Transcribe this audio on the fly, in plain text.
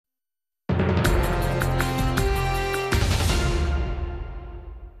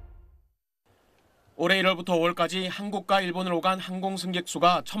올해 1월부터 5월까지 한국과 일본을 오간 항공 승객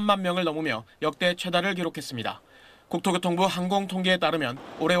수가 1,000만 명을 넘으며 역대 최다를 기록했습니다. 국토교통부 항공통계에 따르면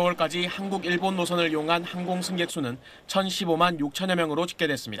올해 5월까지 한국, 일본 노선을 이용한 항공 승객 수는 1,015만 6천여 명으로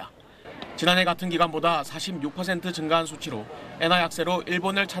집계됐습니다. 지난해 같은 기간보다 46% 증가한 수치로 엔화 약세로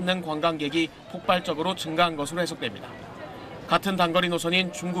일본을 찾는 관광객이 폭발적으로 증가한 것으로 해석됩니다. 같은 단거리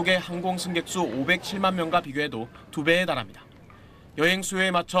노선인 중국의 항공 승객 수 507만 명과 비교해도 2배에 달합니다. 여행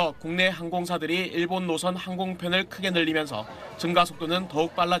수요에 맞춰 국내 항공사들이 일본 노선 항공편을 크게 늘리면서 증가 속도는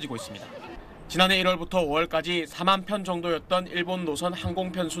더욱 빨라지고 있습니다. 지난해 1월부터 5월까지 4만 편 정도였던 일본 노선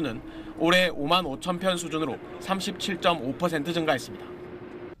항공편 수는 올해 5만 5천 편 수준으로 37.5% 증가했습니다.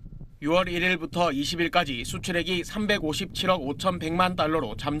 6월 1일부터 20일까지 수출액이 357억 5,100만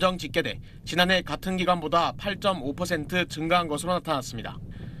달러로 잠정 집계돼 지난해 같은 기간보다 8.5% 증가한 것으로 나타났습니다.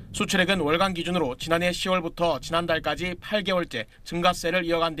 수출액은 월간 기준으로 지난해 10월부터 지난달까지 8개월째 증가세를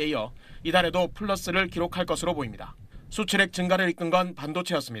이어간 데 이어 이달에도 플러스를 기록할 것으로 보입니다. 수출액 증가를 이끈 건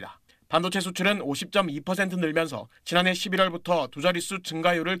반도체였습니다. 반도체 수출은 50.2% 늘면서 지난해 11월부터 두 자릿수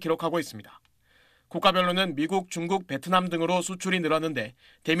증가율을 기록하고 있습니다. 국가별로는 미국, 중국, 베트남 등으로 수출이 늘었는데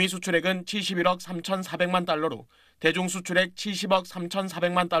대미 수출액은 71억 3,400만 달러로 대중 수출액 70억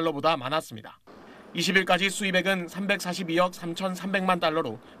 3,400만 달러보다 많았습니다. 20일까지 수입액은 342억 3,300만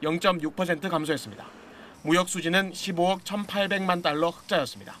달러로 0.6% 감소했습니다. 무역 수지는 15억 1,800만 달러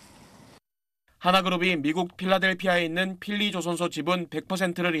흑자였습니다. 하나그룹이 미국 필라델피아에 있는 필리조선소 지분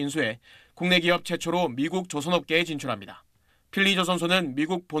 100%를 인수해 국내 기업 최초로 미국 조선업계에 진출합니다. 필리조선소는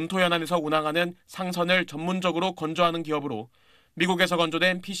미국 본토 연안에서 운항하는 상선을 전문적으로 건조하는 기업으로 미국에서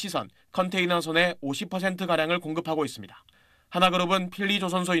건조된 PC선, 컨테이너선의 50%가량을 공급하고 있습니다. 하나그룹은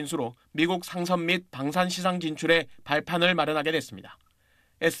필리조선소 인수로 미국 상선 및 방산 시장 진출에 발판을 마련하게 됐습니다.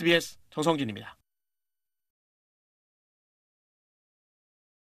 SBS 정성진입니다.